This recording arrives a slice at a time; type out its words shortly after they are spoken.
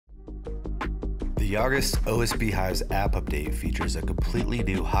The August OSBeehives app update features a completely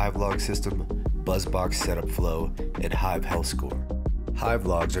new hive log system, Buzzbox Setup flow, and hive health score. Hive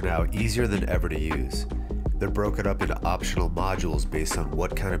logs are now easier than ever to use. They're broken up into optional modules based on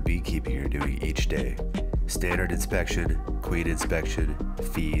what kind of beekeeping you're doing each day. Standard inspection, queen inspection,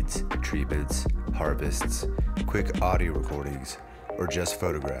 feeds, treatments, harvests, quick audio recordings, or just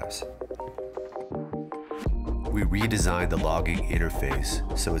photographs. We redesigned the logging interface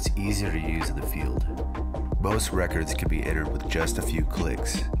so it's easier to use in the field. Most records can be entered with just a few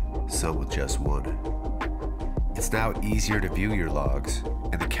clicks, some with just one. It's now easier to view your logs,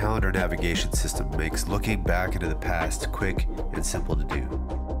 and the calendar navigation system makes looking back into the past quick and simple to do.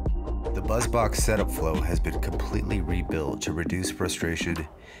 The Buzzbox Setup flow has been completely rebuilt to reduce frustration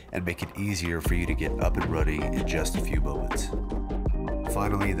and make it easier for you to get up and running in just a few moments.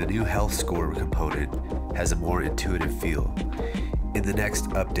 Finally, the new health score component has a more intuitive feel. In the next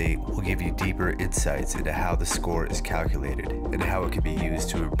update, we'll give you deeper insights into how the score is calculated and how it can be used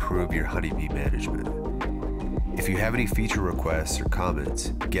to improve your honeybee management. If you have any feature requests or comments,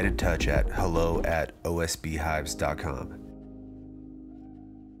 get in touch at hello@osbeehives.com.